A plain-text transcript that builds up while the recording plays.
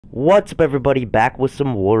What's up, everybody? Back with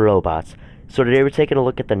some War Robots. So today we're taking a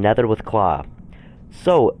look at the Nether with Claw.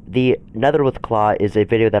 So the Nether with Claw is a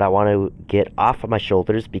video that I want to get off of my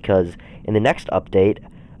shoulders because in the next update,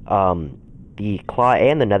 the Claw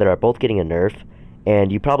and the Nether are both getting a nerf,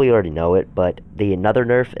 and you probably already know it, but the Nether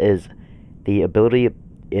nerf is the ability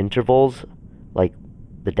intervals, like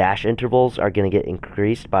the dash intervals, are going to get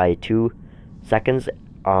increased by 2 seconds,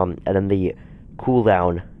 and then the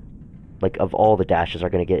cooldown, like, of all the dashes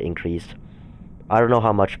are going to get increased. I don't know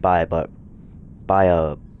how much by, but by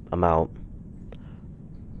a amount.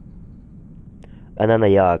 And then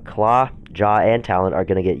the Claw, Jaw, and Talon are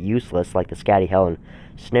going to get useless, like the Scatty Helen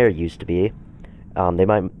Snare used to be. They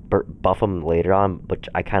might buff them later on, but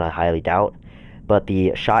I kind of highly doubt. But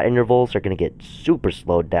the shot intervals are going to get super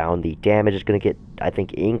slowed down. The damage is going to get, I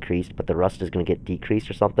think, increased, but the rust is going to get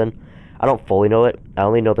decreased or something. I don't fully know it. I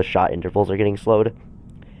only know the shot intervals are getting slowed.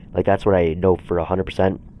 Like, that's what I know for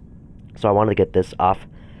 100%. So I wanted to get this off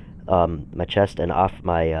my chest and off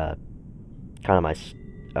my, I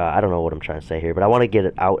don't know what I'm trying to say here, but I want to get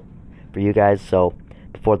it out for you guys. So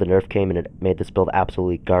before the nerf came and it made this build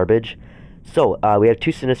absolutely garbage. So we have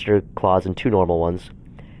 2 Sinister Claws and 2 normal ones.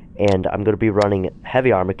 And I'm going to be running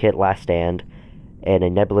Heavy Armor Kit, Last Stand, and a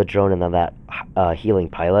Nebula Drone, and then that Healing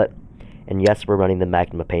Pilot. And yes, we're running the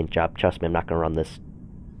Magma Paint Job. Trust me, I'm not going to run this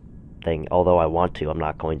thing, although I want to. I'm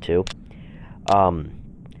not going to.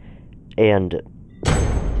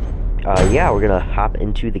 Yeah, we're gonna hop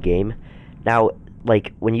into the game. Now,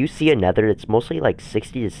 like, when you see a Nether, it's mostly like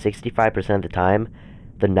 60 to 65% of the time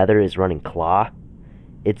the Nether is running Claw.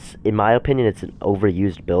 It's, in my opinion, it's an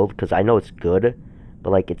overused build, because I know it's good, but,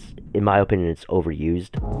 like, it's, in my opinion, it's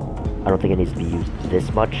overused. I don't think it needs to be used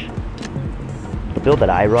this much. The build that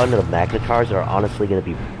I run, the Magnetars, are honestly going to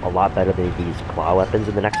be a lot better than these Claw weapons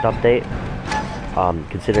in the next update,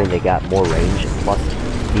 considering they got more range. Plus,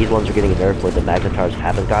 these ones are getting a nerf where the Magnetars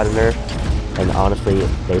haven't got a nerf, and honestly,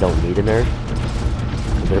 they don't need a nerf.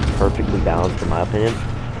 They're perfectly balanced, in my opinion.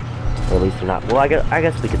 Or at least they're not. Well, I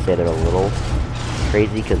guess we could say they're a little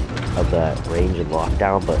crazy because of the range and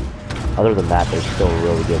lockdown, but other than that, they're still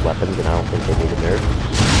really good weapons, and I don't think they need a nerf.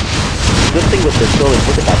 The good thing with this build is,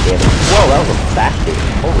 look at that damage. Whoa, that was a fast dude.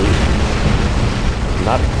 Holy.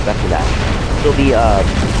 Not expecting that. So the,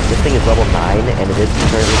 this thing is level 9, and it is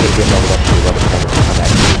currently going to get leveled up to level 10 in combat.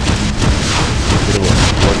 Getting it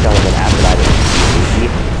worked on, and then after that it's easy.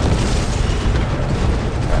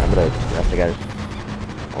 Alright, I'm gonna rest the guys.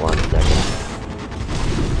 Hold on a second.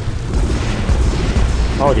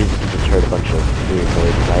 Apologies if you just heard a bunch of weird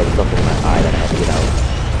noises. I have something in my eye that I have to get out.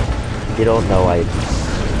 If you don't know, I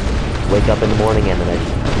wake up in the morning and then I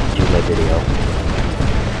just do my video.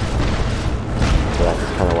 So that's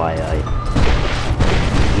kind of why I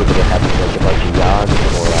either have to take a bunch of yawns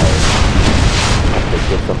or I have to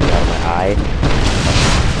get something out of my eye.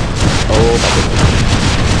 Oh my goodness.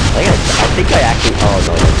 I think I actually, oh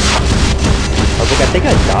no. I was like, I think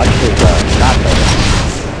I dodged his shot though.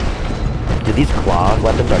 Dude, these Claw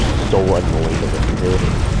weapons are so annoying to listen to.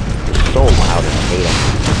 They're so loud and I hate them.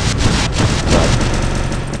 But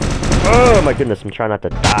oh my goodness, I'm trying not to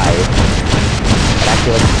die. I'd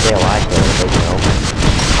actually like to stay alive for a little bit, you know.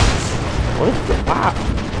 What is this? Wow.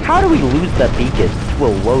 How do we lose that beacon to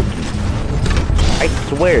a Loki? I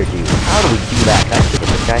swear, dude. How do we do that? Can I actually hit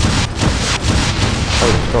this guy? Oh,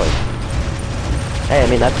 destroyed. Hey, I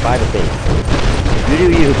mean, that's fine with me. You do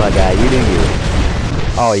you, my guy. You do you.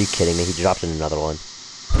 Oh, are you kidding me? He dropped in another one.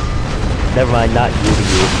 Never mind, not you to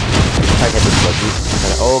you. Try to hit this Loki.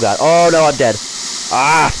 Oh, God. Oh, no, I'm dead.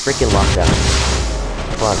 Ah, freaking lockdown.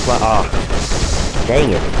 Come on, come on. Oh, dang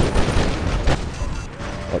it.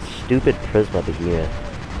 That stupid Prisma Behemoth.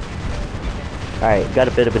 Alright, got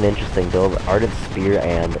a bit of an interesting build. Ardent Spear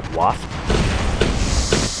and Wasp.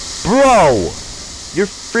 Bro! You're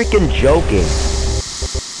freaking joking.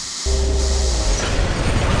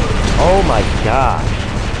 Oh my gosh.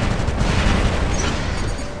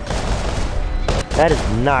 That is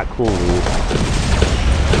not cool, dude.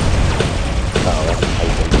 Oh, that's a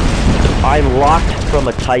Typhon. I'm locked from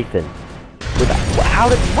a Typhon.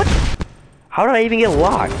 How did I even get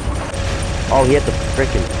locked? Oh, he had the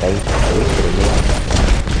freaking face. Are you kidding me?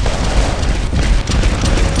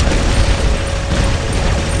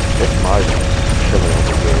 This Mars is chilling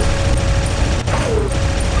over here.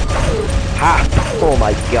 Ha! Oh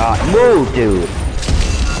my god. Move, dude!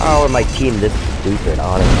 How are my team this stupid,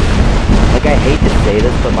 honestly? Like, I hate to say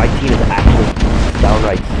this, but my team is actually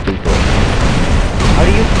downright stupid. How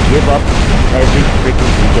do you give up every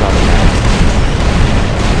freaking beacon on the map?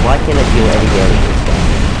 Why can't I deal any damage this time?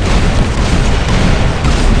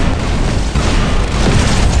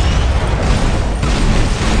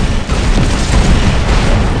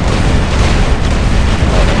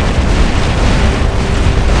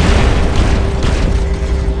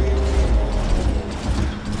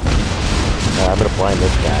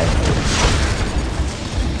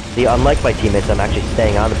 See, unlike my teammates, I'm actually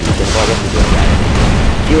staying on the beacon. Well, I guess he's doing that.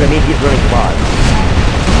 See what I mean? He's running quad.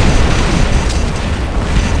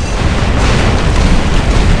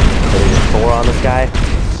 So there's 4 on this guy.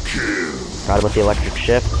 Got him with the electric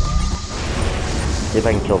shift. See if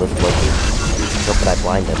I can kill this Loki. Hope that I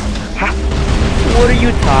blind him. Ha! What are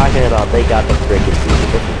you talking about? They got the freaking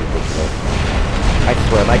beacon. This is ridiculous. I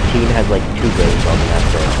swear, my team has like 2 goals on them,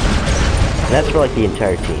 that's it. And that's for like the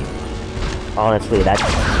entire team. Honestly, that's...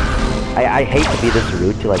 I hate to be this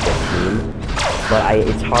rude to like a team, but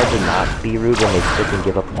it's hard to not be rude when they freaking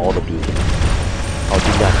give up all the beacons. Oh,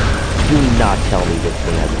 do not tell me this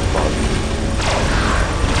thing has a bug.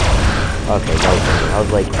 Okay, no, I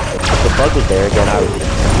was like, if the bug was there again, I would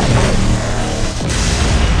just cry.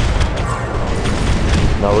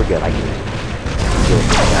 No, we're good, I can do it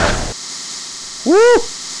now. Woo!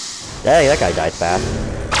 Dang, that guy died fast.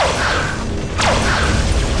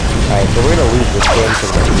 Alright, so we're gonna lose this game to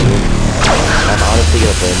my team. I'm honestly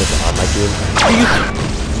gonna blame this on my team.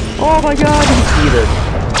 Oh my god, did you see this?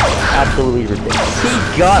 Absolutely ridiculous. He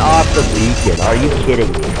got off the beacon. Are you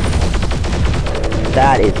kidding me?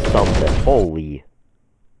 That is something. Holy.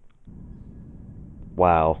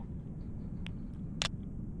 Wow.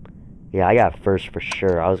 Yeah, I got first for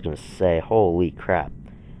sure. I was gonna say, holy crap.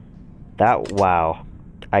 That, wow.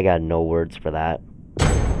 I got no words for that.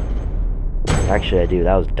 Actually, I do.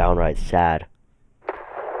 That was downright sad.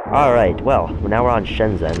 Alright, well, now we're on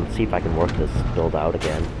Shenzhen. Let's see if I can work this build out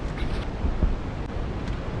again.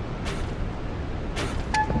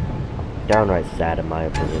 Downright sad, in my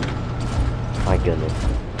opinion. My goodness.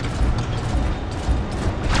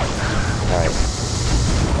 Alright.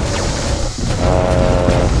 I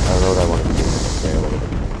don't know what I want to do necessarily.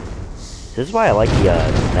 This is why I like the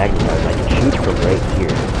magnifier. I can shoot from right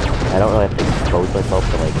here. I don't know if I expose myself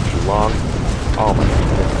for like too long. Oh my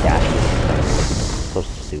god, this dash is so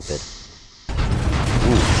stupid.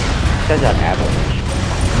 Ooh, this guy's got avalanche.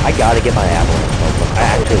 I gotta get my avalanche level up.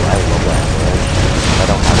 I love that avalanche. I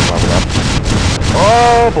don't have it leveled up.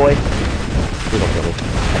 Oh boy! Please don't kill me. I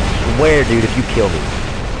swear, dude, if you kill me.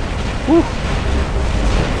 Woo!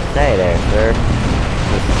 Stay there, sir.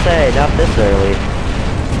 Just say, not this early.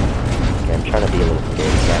 Okay, I'm trying to be a little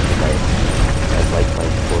scared of that because I like my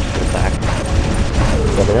force attack.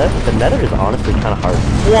 But the nether is honestly kind of hard.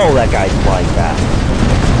 Whoa, that guy's flying fast.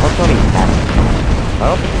 Don't tell me he's hacking.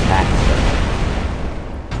 I don't think he's hacking, though.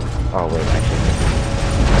 Oh, wait, actually.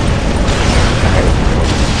 That guy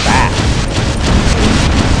was fast.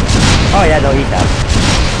 Oh, yeah, no, he's hacking.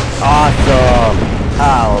 Awesome!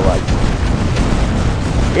 How, like...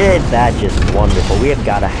 Isn't that just wonderful? We have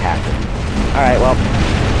got to hack him. Alright, well...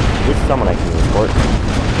 This is someone I can report.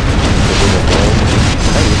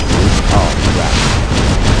 Oh, crap.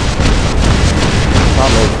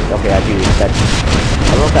 Problem is, okay, I do that. I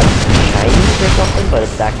don't know if that's Chinese or something, but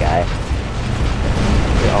it's that guy.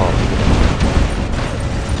 Oh.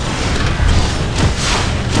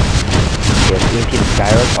 Yeah, EMP the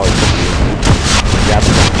Skyrock. Oh, it's just EMP. Grab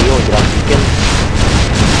the steel and get off beacon.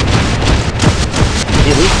 See,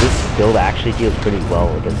 at least this build actually deals pretty well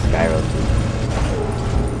against Skyrock.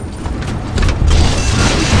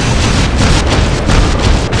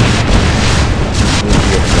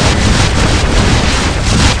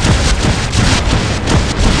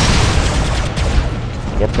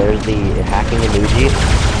 Yep, there's the hacking Anuji.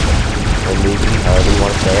 Or Nuji, however you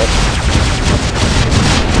want to say it.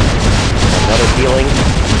 Another healing.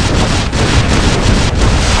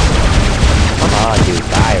 Come on, dude,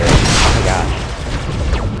 fire. Oh my gosh.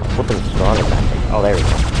 Flipping strong at that thing. Oh, there we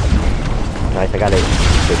go. Nice, I got a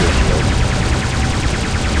bigger shield.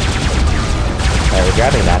 Alright, we're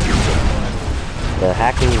grabbing that piece. The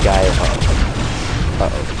hacking guy. Uh-oh.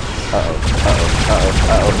 Uh-oh. Uh-oh. Uh-oh.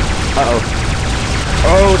 Uh-oh. Uh-oh. Uh-oh.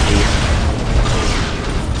 Oh, jeez.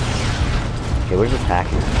 Okay, where's this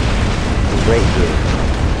hacker? He's right here.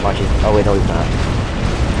 Watch his... Oh, wait, no, he's not.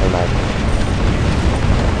 Never mind.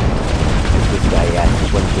 It's this guy, yeah, he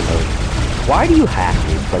just went to the... Why do you hack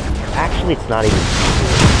me? It's like, actually, it's not even...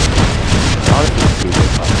 Honestly, it's stupid.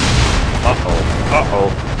 Uh-oh. Uh-oh.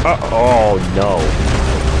 Uh-oh. Oh, no.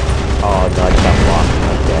 Oh, no, I just got blocked.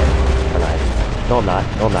 I'm dead. Or not. No, I'm not.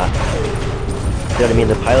 No, I'm not. You know what I mean?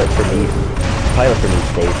 The pilot for me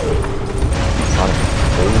saves me.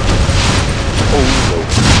 Honestly. Oh no.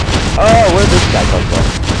 Oh, where'd this guy come from?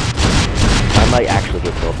 I might actually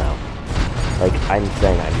get killed now. Like, I'm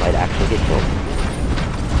saying I might actually get killed.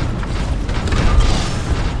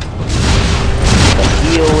 The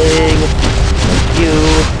healing. Thank you.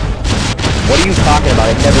 What are you talking about?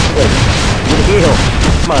 I've never played. You heal.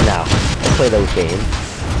 Come on now. Let's play those games.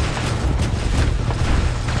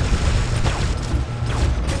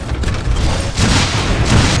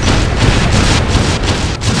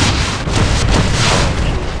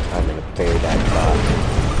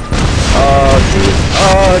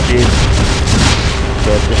 Oh, jeez.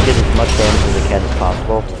 So just get as much damage as I can as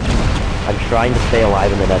possible. I'm trying to stay alive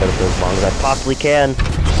in the nether for as long as I possibly can.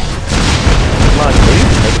 Come on, please.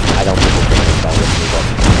 I don't think we're going to get that with me, but...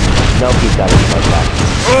 Nope, he's got his right back.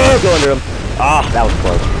 Oh, go under him. Ah, that was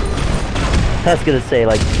close. I was gonna say,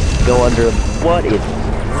 like, go under him. What is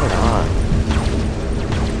going on?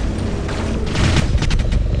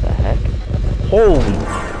 What the heck? Holy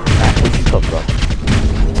crap, where'd you come from?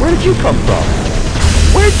 Where did you come from?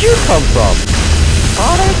 Where'd you come from?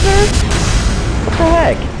 Oh, there, sir? What the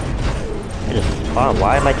heck? I just spawned.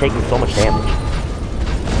 Why am I taking so much damage?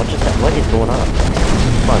 What is going on?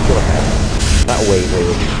 Come on, kill him, man. Wait,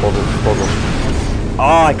 disposal.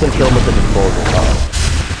 Oh, I couldn't kill him with the disposal. Uh-oh.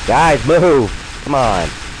 Guys, move! Come on.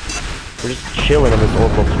 We're just chilling in this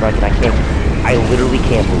orbital strike and I literally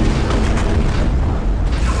can't move.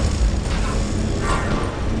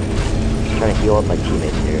 I'm trying to heal up my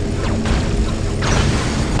teammates here.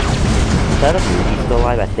 Is that a Ruby still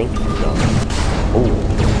alive? I think so. Ooh.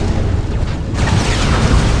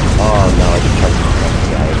 Oh no, I just tried to suppress the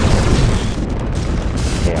guy.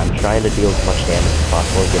 Okay, I'm trying to deal as much damage as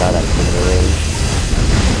possible and get out of that similar range.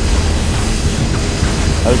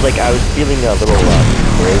 I was feeling a little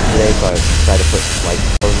brave today, so I tried to put light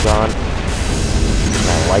clothes on. And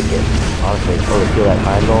I like it. Honestly, to feel that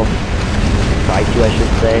Heimdall. Try to, I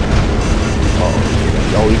should say.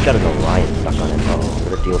 Oh, he's got an Orion stuck on it. Oh,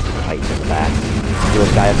 I'm gonna deal with the Titan in the back. Heal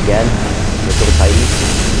this guy up again. Let's kill the Titan.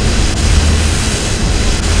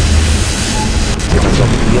 Give myself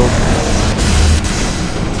a heal.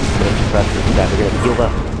 I'm gonna suppress this guy. We're gonna heal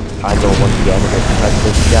the Heimdall once again. We're gonna suppress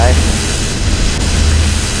this guy.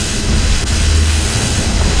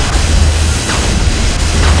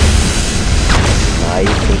 Nice,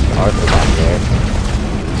 there's Arthur back there.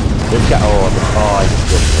 This guy, I just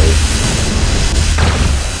feel safe.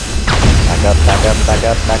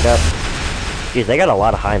 Back up. Jeez, they got a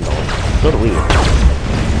lot of Heimdall. So do we.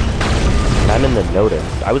 I'm in the Nodens.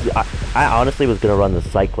 I honestly was gonna run the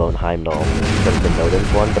Cyclone Heimdall instead of the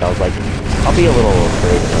Nodens one, but I was like, I'll be a little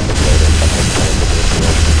afraid to run the Nodens.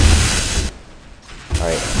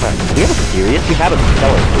 Alright, we have a Sirius? We have a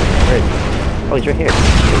Stellar. Where is he? Oh, he's right here.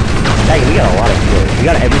 Dang, we got a lot of healers. We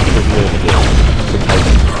got every single healer in the game. For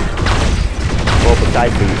Titan. Well,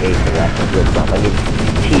 besides the 8 for that, good stuff. I mean,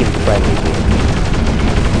 team-friendly here.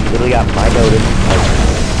 Literally got my Nodens,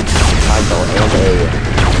 Heimdall, and a Sirius.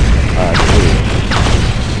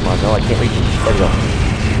 Come on, no, I can't reach him. There we go.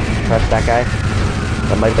 Press that guy.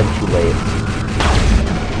 That might have been too late.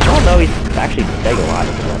 Oh no, he's actually staying alive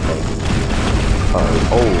in that thing.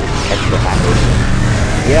 Extra hacker.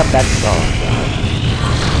 Yep, that's... Oh, God.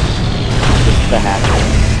 Just the hacker.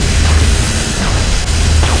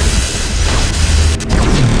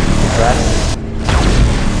 Press.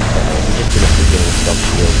 He's just gonna keep getting himself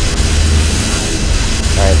shield.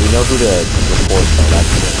 Alright, we know who to report, so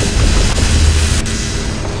that's good.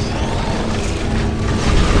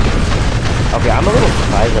 Okay, I'm a little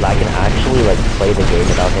surprised that I can actually, like, play the game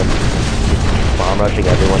without him just bomb rushing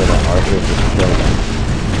everyone and that Arthur is just killing them.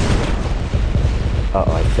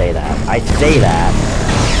 Uh-oh, I say that.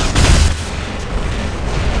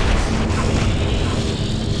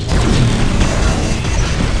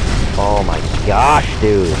 Oh my gosh,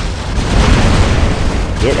 dude.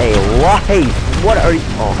 Get a life! What are you...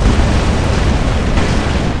 Oh.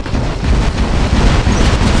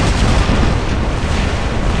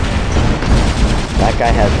 That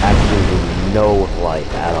guy has absolutely no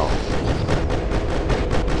life at all.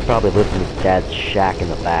 He probably lives in his dad's shack in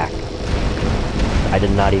the back. I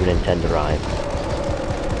did not even intend to rhyme.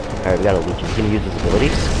 Alright, we gotta leech him. He's gonna use his ability?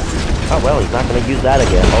 Oh well, he's not gonna use that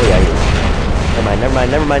again. Oh yeah, he is.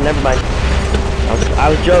 Never mind. I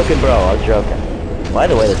was joking, bro. I was joking. By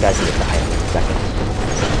the way, this guy's gonna die in a second.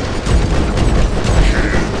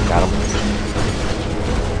 Got him.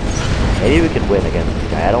 Maybe we could win against this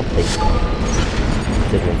guy. I don't think so.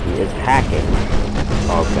 Considering he is hacking.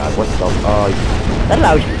 Oh god, what's the... Oh,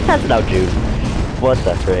 that's an out, dude. What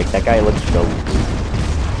the frick? That guy looks so...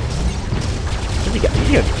 He's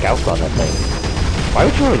got scouts on that thing. Why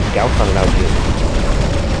would you run scouts on an out, dude?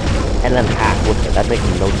 And then hack with it. That makes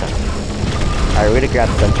no sense. Alright, we're gonna grab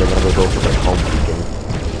Center and then we'll go for their home beacon.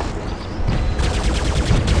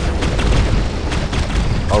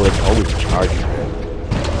 Oh, it's always charging.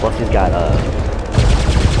 Plus he's got,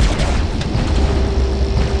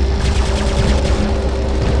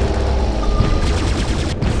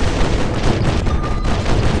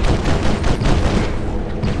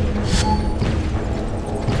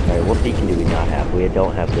 Alright, what beacon do we not have? We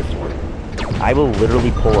don't have this one. I will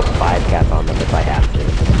literally pull a 5 cap on them if I have to.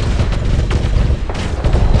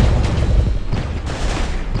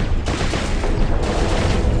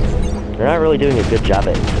 They're not really doing a good job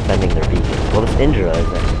at defending their beacons. Well, this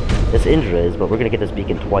Indra is, but we're gonna get this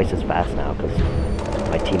beacon twice as fast now, because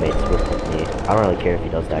my teammates with me. I don't really care if he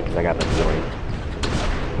does that, because I got my healing.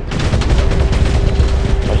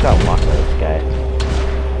 I just gotta walk by this guy.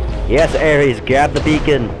 Yes, Ares, grab the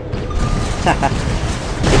beacon!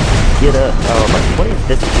 Get up! Oh, what is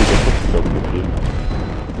this? Dude, this looks so goofy.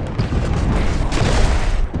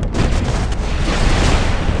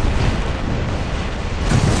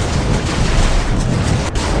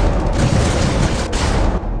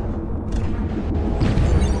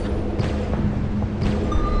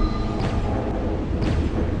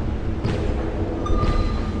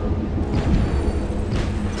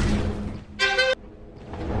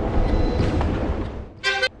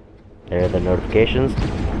 There are the notifications.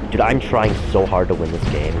 Dude, I'm trying so hard to win this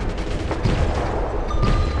game.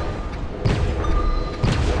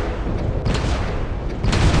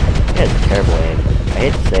 He has terrible aim. I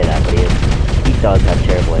hate to say that, but he does have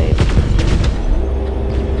terrible aim.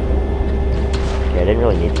 Okay, I didn't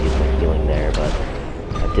really need to use my healing there, but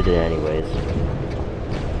I did it anyways.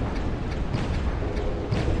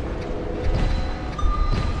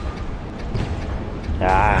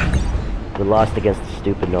 Ah! We lost against the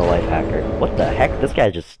stupid no-life hacker. What the heck? This guy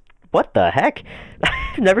just... What the heck?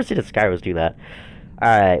 I've never seen a Skyros do that.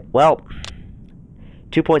 Alright, well...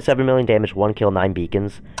 2.7 million damage, 1 kill, 9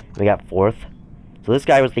 beacons. We got 4th. So this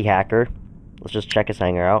guy was the hacker. Let's just check his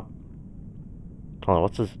hanger out. Hold on,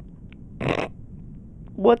 what's his...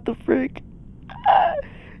 What the frick?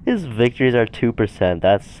 His victories are 2%.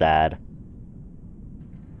 That's sad.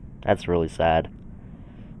 That's really sad.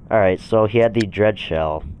 Alright, so he had the Dread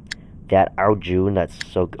Shell. That Arjun, that's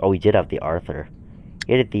so... Oh, he did have the Arthur.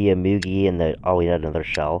 He had the Mugi and the... Oh, he had another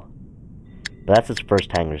shell. But that's his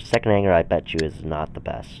first hanger. Second hanger, I bet you, is not the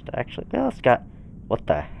best. Actually, well, it's got... What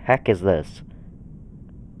the heck is this?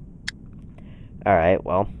 Alright,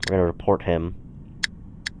 well, we're gonna report him.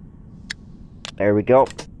 There we go.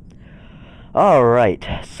 Alright,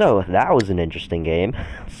 so that was an interesting game.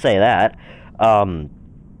 Say that.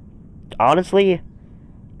 Honestly,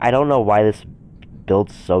 I don't know why this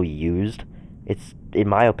build's so used. It's, in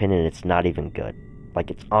my opinion, it's not even good. Like,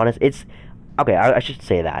 it's honest, it's, okay, I should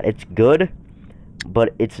say that. It's good,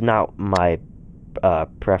 but it's not my,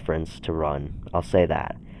 preference to run. I'll say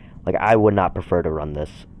that. Like, I would not prefer to run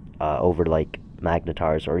this, over, like,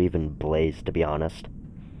 Magnetars or even Blaze, to be honest.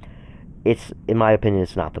 It's, in my opinion,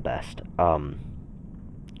 it's not the best. I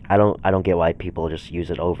don't get why people just use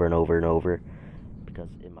it over and over and over, because,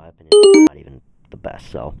 in my opinion, it's not even the best,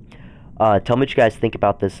 so... tell me what you guys think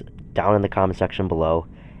about this down in the comment section below.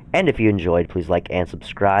 And if you enjoyed, please like and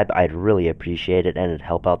subscribe. I'd really appreciate it, and it'd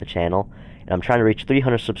help out the channel. And I'm trying to reach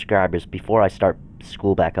 300 subscribers before I start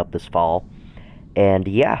school back up this fall. And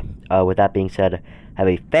yeah, with that being said, have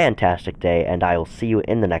a fantastic day, and I will see you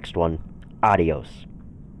in the next one. Adios.